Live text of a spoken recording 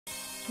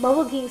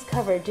Mobile Geek's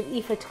coverage of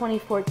IFA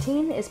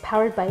 2014 is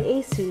powered by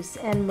ASUS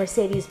and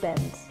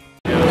Mercedes-Benz.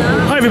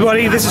 Hi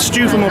everybody, this is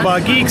Stu from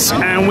Mobile Geeks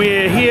and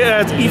we're here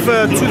at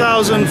IFA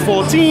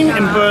 2014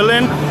 in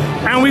Berlin,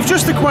 and we've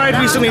just acquired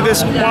recently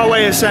this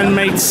Huawei Acsend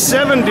Mate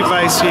 7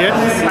 device here,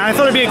 and I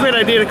thought it'd be a great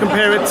idea to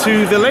compare it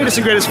to the latest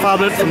and greatest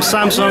phablet from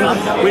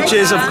Samsung, which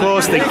is of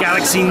course the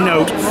Galaxy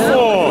Note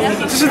 4.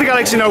 This is the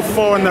Galaxy Note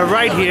 4 on the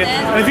right here,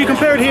 and if you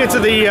compare it here to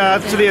the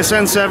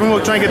Acsend 7,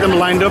 we'll try and get them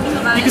lined up.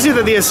 You can see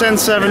that the Acsend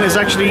 7 is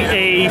actually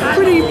a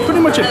pretty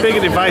much a bigger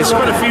device,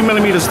 quite a few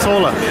millimeters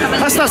taller.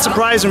 That's not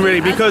surprising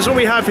really, because what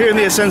we have here in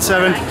the Acsend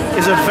 7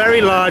 is a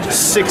very large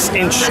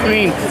 6-inch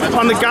screen.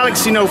 On the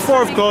Galaxy Note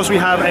 4, of course, we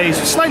have a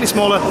slightly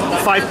smaller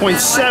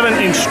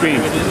 5.7-inch screen.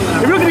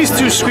 If you look at these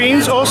two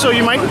screens, also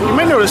you might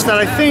notice that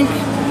I think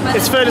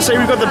it's fair to say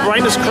we've got the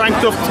brightness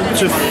cranked up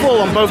to full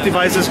on both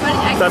devices,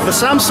 that the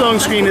Samsung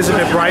screen is a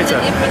bit brighter.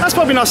 That's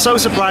probably not so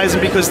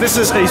surprising because this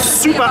is a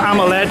Super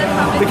AMOLED,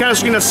 the kind of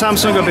screen that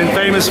Samsung have been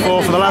famous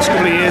for the last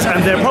couple of years,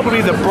 and they're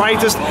probably the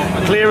brightest,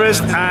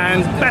 clearest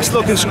and best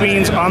looking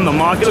screens on the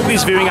market. Look at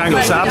these viewing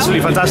angles, they're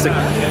absolutely fantastic.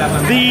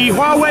 The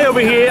Huawei over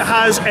here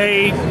has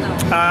a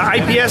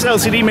IPS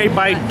LCD made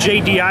by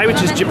JDI,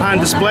 which is Japan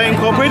Display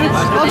Incorporated.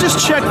 I'll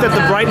just check that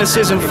the brightness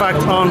is in fact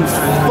on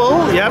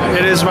full. Yep,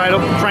 it is right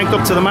up, cranked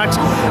up to the max.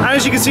 And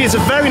as you can see, it's a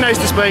very nice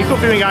display, good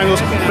viewing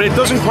angles, but it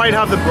doesn't quite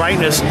have the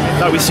brightness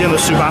that we see on the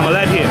Super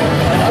AMOLED here.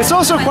 It's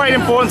also quite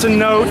important to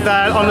note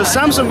that on the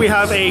Samsung we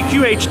have a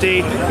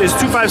QHD, it's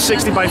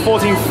 2560 by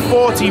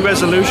 1440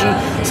 resolution.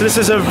 So this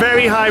is a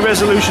very high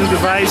resolution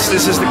device.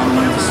 This is,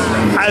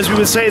 as we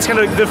would say, it's kind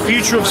of the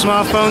future of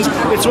smartphones.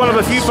 It's one of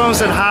a few phones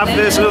that have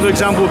this. Another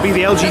example would be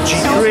the LG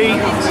G3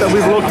 that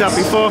we've looked at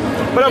before.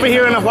 But over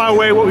here in the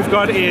Huawei, what we've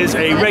got is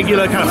a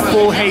regular kind of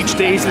full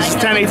HD. So this is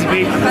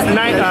 1080p,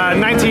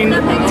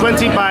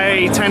 1920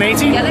 by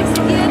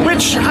 1080,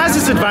 which has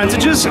its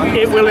advantages.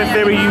 It will, in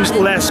theory, use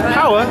less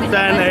power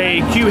than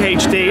a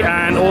QHD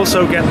and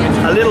also get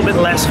a little bit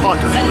less hot.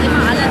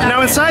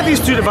 Now, inside these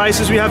two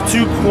devices, we have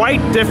two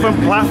quite different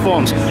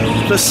platforms.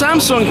 The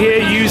Samsung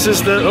here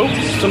uses the... Oh,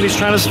 somebody's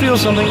trying to steal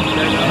something.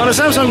 On the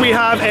Samsung, we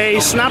have a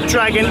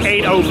Snapdragon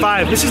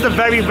 805. This is the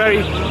very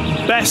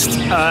best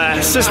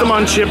system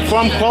on chip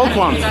from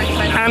Qualcomm,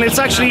 and it's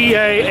actually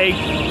a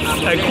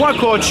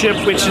quad-core chip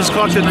which is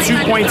clocked at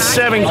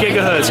 2.7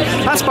 gigahertz.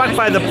 That's backed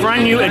by the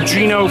brand new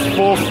Adreno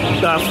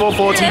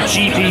 440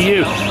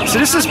 GPU. So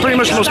this is pretty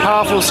much the most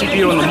powerful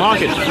CPU on the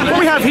market. What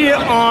we have here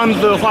on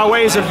the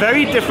Huawei is a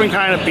very different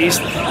kind of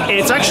beast.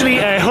 It's actually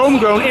a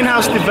homegrown,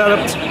 in-house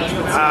developed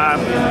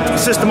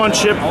system on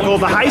chip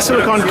called the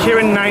HiSilicon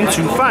Kirin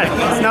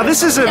 925. Now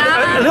this is a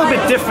little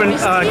bit different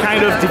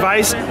kind of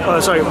device,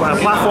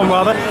 platform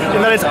rather,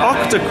 in that it's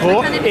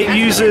octa-core. It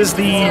uses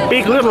the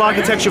big little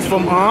architecture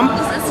from ARM,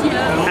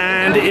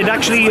 and it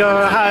actually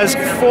has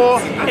 4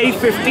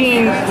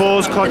 A15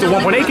 cores clocked at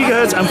 1.8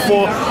 gigahertz and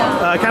 4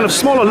 kind of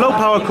smaller low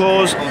power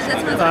cores,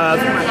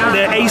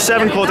 the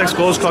A7 Cortex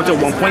cores clocked at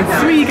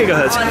 1.3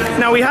 gigahertz.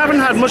 Now we haven't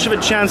had much of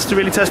a chance to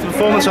really test the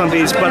performance on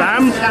these, but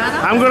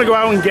I'm going to go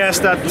out and guess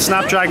that the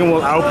Snapdragon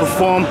will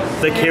outperform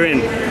the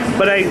Kirin.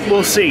 But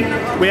we'll see.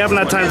 We haven't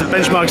had time to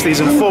benchmark these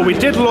in full. We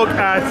did look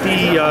at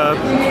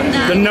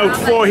the Note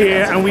 4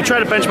 here, and we tried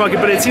to benchmark it,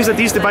 but it seems that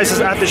these devices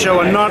at the show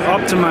are not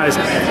optimized.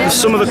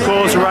 Some of the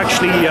cores are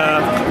actually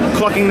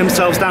clocking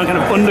themselves down, kind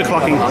of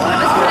underclocking.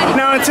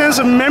 Now, in terms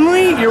of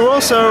memory, you're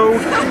also,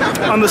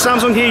 on the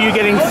Samsung here, you're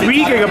getting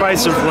 3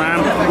 gigabytes of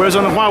RAM, whereas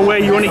on the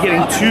Huawei, you're only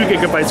getting 2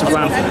 gigabytes of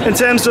RAM. In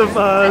terms of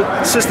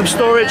system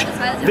storage,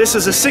 this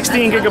is a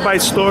 16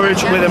 gigabyte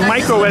storage with a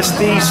micro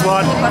SD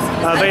slot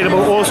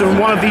available also in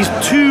one of these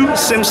 2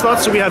 SIM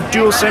slots. So we have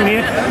dual SIM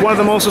here. One of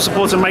them also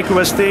supports a micro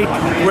SD,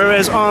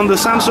 whereas on the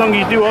Samsung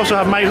you do also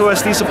have micro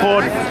SD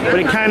support, but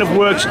it kind of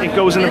works. It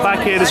goes in the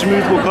back here, this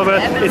removable cover,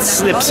 it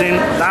slips in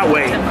that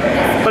way.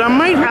 But I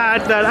might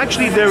add that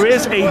actually there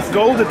is a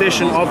gold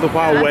edition of the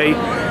Huawei,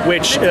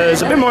 which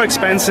is a bit more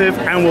expensive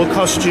and will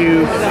cost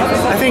you,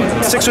 I think,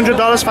 $600,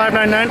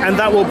 $599, and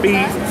that will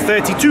be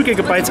 32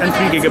 gigabytes and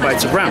 3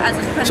 gigabytes of RAM.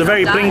 So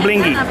very bling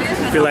blingy,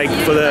 if you like,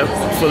 for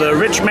the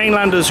rich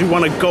mainlanders who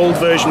want a gold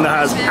version that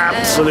has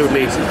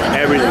absolutely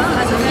everything.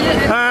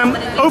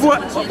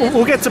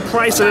 We'll get to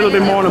price a little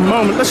bit more in a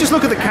moment. Let's just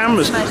look at the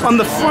cameras. On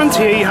the front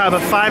here you have a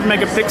 5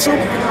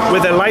 megapixel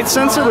with a light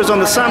sensor, whereas on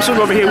the Samsung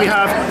over here we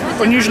have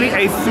unusually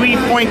a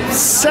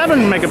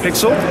 3.7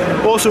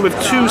 megapixel, also with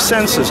 2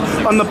 sensors.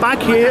 On the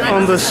back here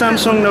on the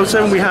Samsung Note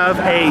 7 we have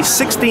a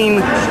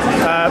 16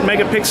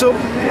 megapixel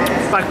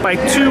backed by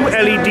 2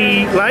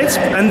 LED lights,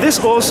 and this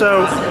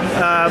also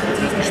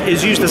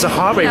is used as a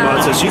heart rate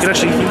monitor, so you can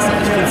actually,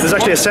 there's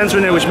actually a sensor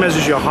in there which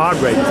measures your heart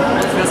rate.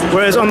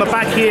 Whereas on the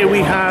back here we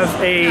have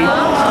a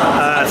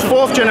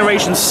 4th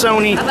generation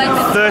Sony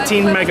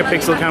 13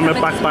 megapixel camera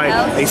backed by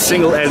a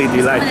single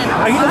LED light.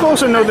 I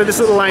also know that this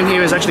little line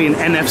here is is actually an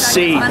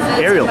NFC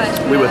aerial,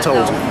 we were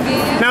told.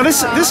 Now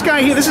this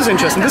guy here, this is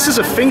interesting. This is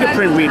a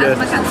fingerprint reader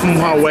from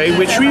Huawei,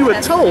 which we were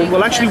told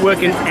will actually work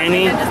in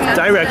any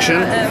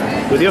direction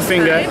with your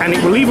finger, and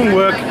it will even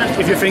work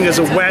if your fingers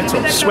are wet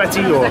or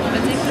sweaty, or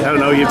I don't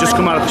know, you've just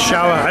come out of the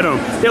shower, I don't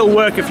know. It'll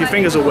work if your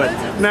fingers are wet.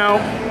 Now,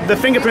 the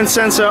fingerprint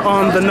sensor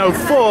on the Note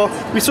 4,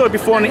 we saw it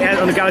before on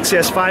the Galaxy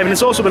S5, and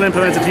it's also been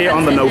implemented here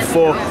on the Note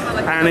 4,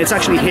 and it's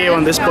actually here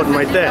on this button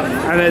right there.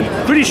 And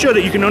I'm pretty sure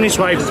that you can only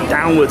swipe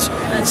downwards.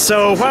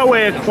 So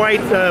Huawei are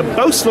quite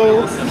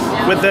boastful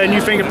with their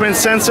new fingerprint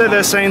sensor.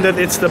 They're saying that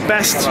it's the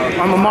best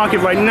on the market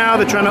right now.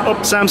 They're trying to up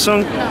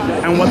Samsung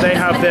and what they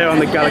have there on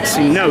the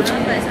Galaxy Note.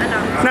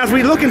 Now, if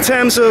we look in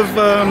terms of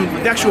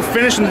the actual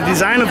finish and the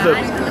design of the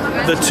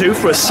two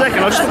for a second,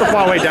 I'll just put the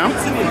Huawei down.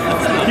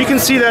 You can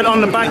see that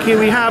on the back here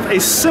we have a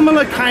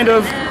similar kind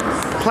of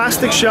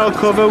plastic shell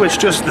cover which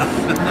just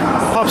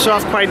pops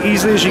off quite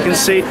easily, as you can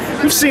see.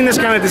 We've seen this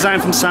kind of design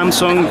from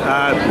Samsung,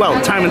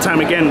 well, time and time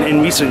again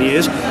in recent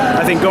years.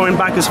 I think going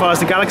back as far as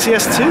the Galaxy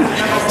S2.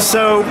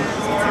 So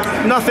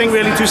nothing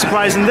really too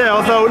surprising there,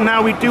 although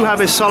now we do have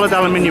a solid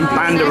aluminium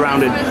band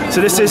around it.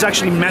 So this is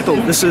actually metal.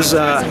 This is,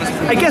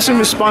 I guess, in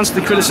response to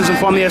the criticism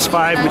from the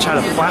S5, which had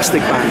a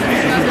plastic band.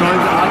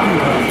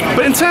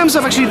 But in terms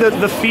of actually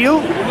the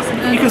feel,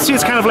 you can see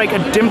it's kind of like a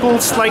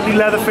dimpled, slightly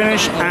leather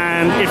finish,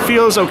 and it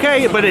feels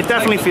okay, but it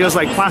definitely feels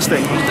like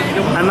plastic.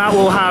 And that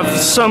will have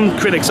some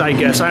critics, I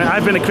guess.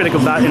 I've been a critic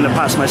of that in the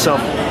past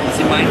myself.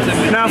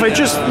 Now, if I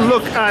just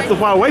look at the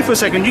Huawei for a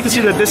second, you can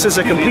see that this is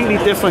a completely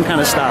different kind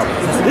of style.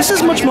 This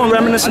is much more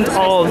reminiscent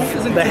of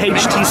the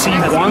HTC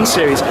One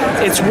series.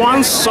 It's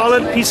one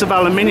solid piece of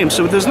aluminium,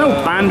 so there's no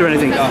band or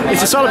anything.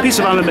 It's a solid piece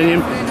of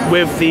aluminium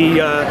with the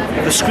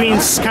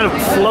screens kind of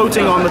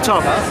floating on the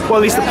top. Well,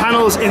 at least the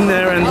panel's in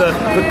there, and the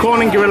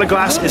Corning Gorilla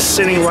Glass is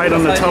sitting right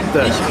on the top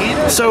there.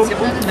 So,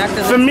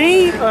 for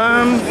me,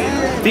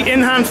 the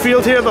in-hand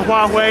feel here of the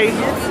Huawei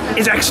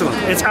is excellent.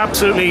 It's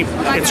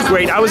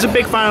great. I was a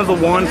big fan of the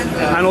One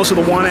and also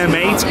the One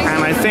M8,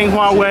 and I think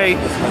Huawei,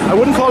 I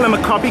wouldn't call them a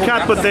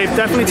copycat, but they've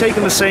definitely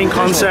taken the same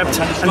concept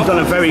and done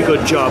a very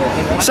good job.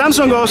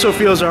 Samsung also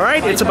feels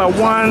alright. It's about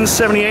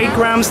 178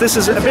 grams. This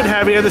is a bit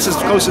heavier. This is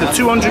closer to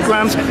 200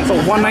 grams,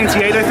 about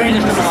 198 I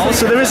think.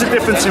 So there is a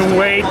difference in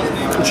weight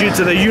due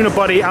to the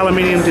unibody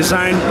aluminium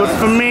design, but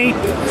for me,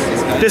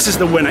 this is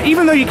the winner.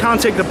 Even though you can't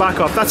take the back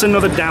off, that's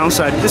another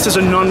downside. This is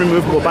a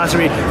non-removable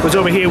battery, but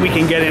over here we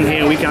can get in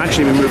here and we can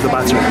actually remove the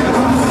battery.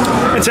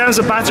 In terms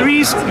of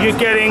batteries, you're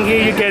getting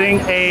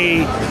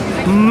a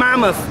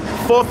mammoth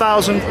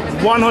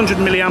 4,100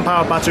 milliamp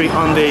hour battery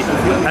on the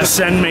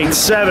Acsend Mate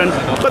 7,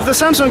 but the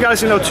Samsung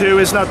Galaxy Note 2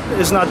 is not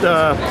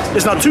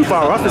too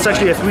far off. It's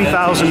actually a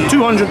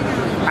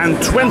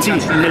 3,220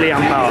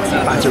 milliamp hour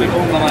battery.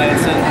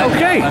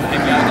 Okay,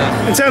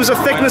 in terms of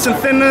thickness and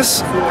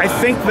thinness, I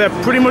think they're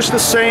pretty much the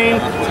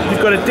same.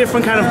 You've got a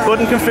different kind of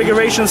button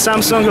configuration.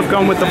 Samsung have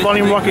gone with the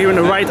volume rocker here on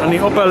the right, on the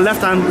upper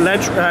left-hand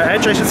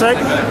edge, I should say,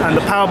 and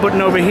the power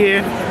button over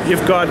here.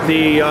 You've got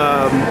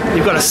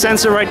a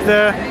sensor right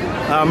there.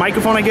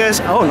 Microphone, I guess.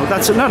 Oh no,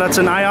 that's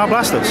an IR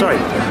blaster. Sorry,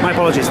 my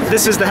apologies.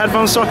 This is the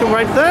headphone socket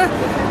right there,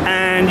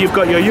 and you've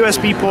got your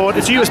USB port.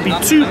 It's a USB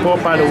 2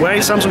 port, by the way.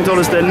 Samsung told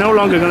us they're no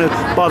longer going to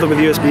bother with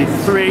USB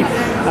 3.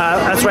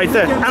 That's right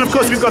there. And of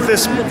course, we've got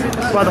this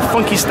rather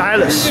funky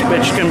stylus,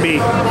 which can be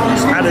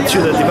added to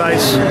the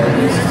device,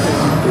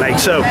 like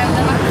so.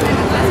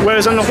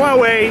 Whereas on the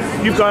Huawei,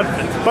 you've got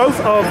both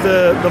of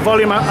the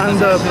volume and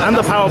the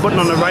power button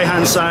on the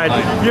right-hand side,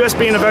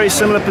 USB in a very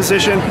similar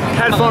position,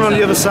 headphone on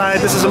the other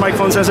side, this is a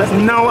microphone sensor,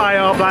 no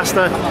IR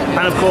blaster,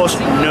 and of course,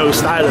 no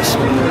stylus.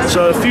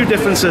 So a few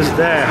differences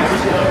there.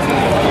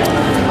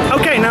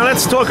 Okay, now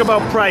let's talk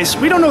about price.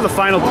 We don't know the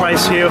final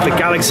price here of the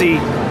Galaxy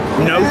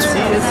Note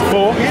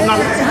 4,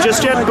 not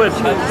just yet, but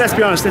let's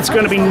be honest, it's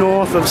going to be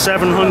north of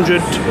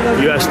 $700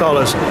 US.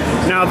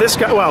 Now this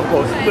guy, well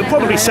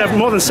probably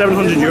more than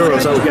 700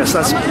 euros, I would guess.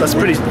 That's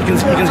pretty, you can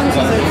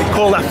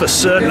call that for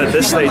certain at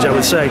this stage, I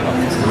would say.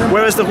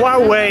 Whereas the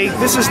Huawei,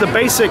 this is the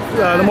basic,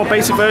 the more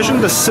basic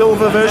version, the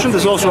silver version.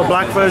 There's also a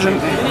black version,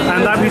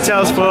 and that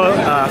retails for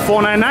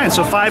 499,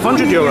 so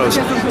 500 euros.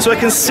 So a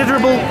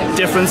considerable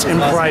difference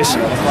in price.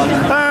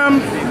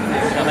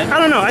 I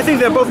don't know, I think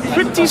they're both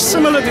pretty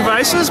similar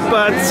devices,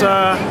 but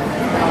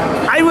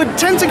I would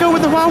tend to go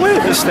with the Huawei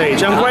at this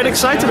stage. I'm quite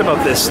excited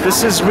about this.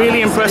 This has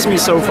really impressed me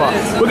so far.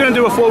 We're going to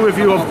do a full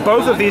review of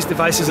both of these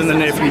devices in the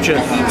near future,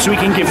 so we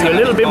can give you a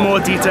little bit more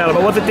detail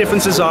about what the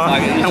differences are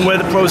and where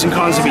the pros and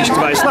cons of each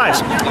device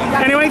lies.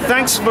 Anyway,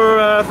 thanks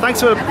for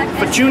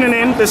tuning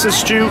in. This is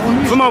Stu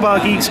from Mobile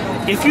Geeks.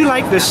 If you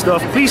like this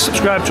stuff, please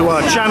subscribe to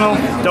our channel.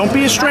 Don't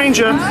be a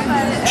stranger.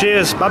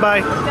 Cheers.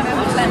 Bye-bye.